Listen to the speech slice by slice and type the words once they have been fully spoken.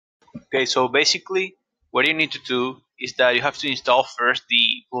Okay, so basically what you need to do is that you have to install first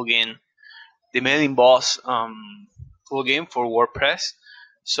the plugin, the MailingBoss plugin for WordPress.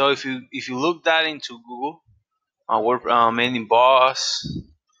 So if you look that into Google, MailingBoss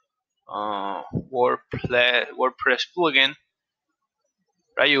WordPress plugin,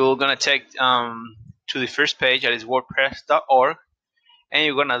 right? You're gonna take to the first page, that is WordPress.org, and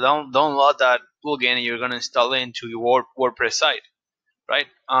you're gonna download that plugin and you're gonna install it into your WordPress site, right?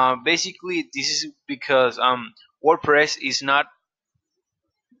 Basically, this is because WordPress is not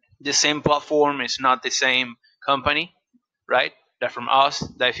the same platform, it's not the same company, right? That from us,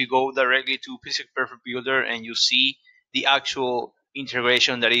 that if you go directly to Pixel Perfect Builder and you see the actual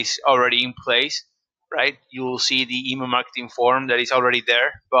integration that is already in place, right? You will see the email marketing form that is already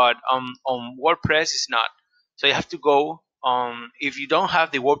there, but on WordPress it's not. So you have to go. If you don't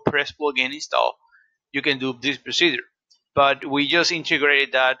have the WordPress plugin installed, you can do this procedure. But we just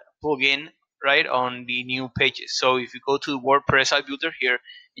integrated that plugin right on the new pages. So if you go to WordPress site builder here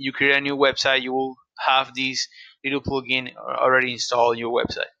and you create a new website, you will have this little plugin already installed on your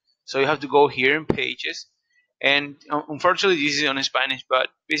website. So you have to go here in pages, and unfortunately this is on Spanish, but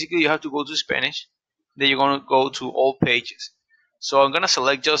basically you have to go to Spanish. Then you're going to go to all pages. So I'm going to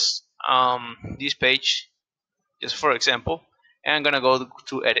select just this page, just for example, and I'm going to go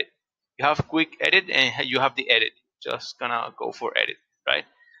to edit. You have quick edit and you have the edit. Just gonna go for edit, right?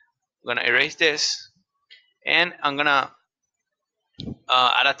 I'm gonna erase this, and I'm gonna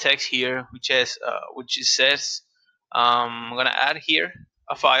add a text here, which says I'm gonna add here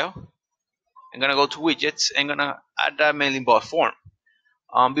a file. I'm gonna go to widgets and gonna add a MailingBoss form.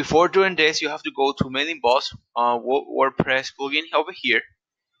 Before doing this, you have to go to MailingBoss WordPress plugin over here,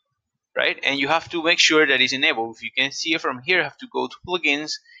 right? And you have to make sure that it's enabled. If you can see it from here, you have to go to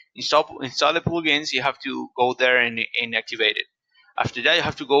plugins, install the plugins. You have to go there and activate it. After that, you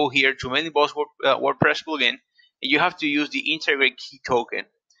have to go here to MailingBoss WordPress plugin, and you have to use the integrate key token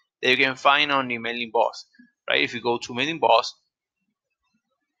that you can find on the MailingBoss, right? If you go to MailingBoss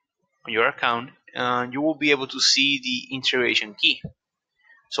on your account, you will be able to see the integration key.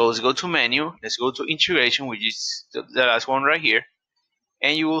 So let's go to menu, let's go to integration, which is the last one right here,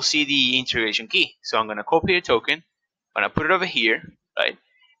 and you will see the integration key. So I'm gonna copy the token, I'm gonna put it over here, right?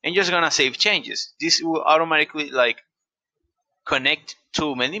 And just gonna save changes. This will automatically like connect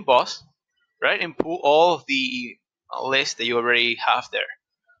to MailingBoss, right? And pull all of the list that you already have there.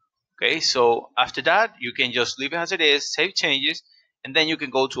 Okay, so after that, you can just leave it as it is, save changes, and then you can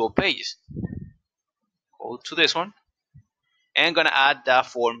go to all pages. Go to this one, and I'm gonna add that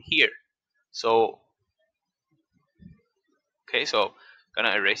form here. So, okay, so I'm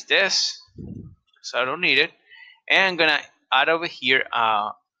gonna erase this, so I don't need it, and I'm gonna add over here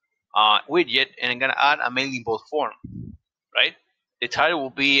a widget, and I'm gonna add a MailingBoss form, right? The title will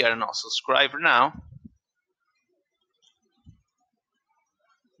be, I don't know, subscriber now,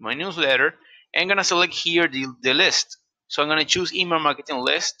 my newsletter, and I'm gonna select here the list. So I'm gonna choose email marketing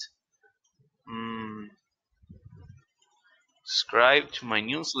list, subscribe to my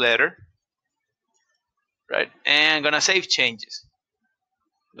newsletter, right? And I'm gonna save changes.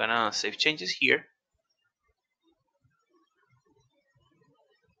 I'm gonna save changes here.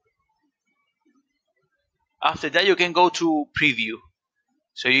 After that, you can go to preview.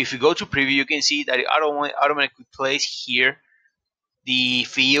 So if you go to preview, you can see that it automatically plays here the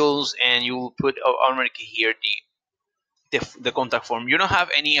fields, and you will put automatically here the contact form. You don't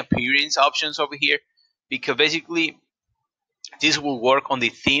have any appearance options over here, because basically this will work on the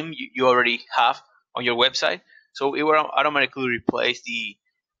theme you already have on your website. So it will automatically replace the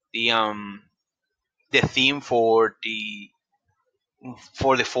theme for the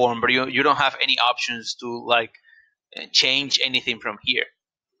form, but you don't have any options to like change anything from here.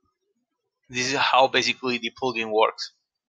 This is how basically the plugin works.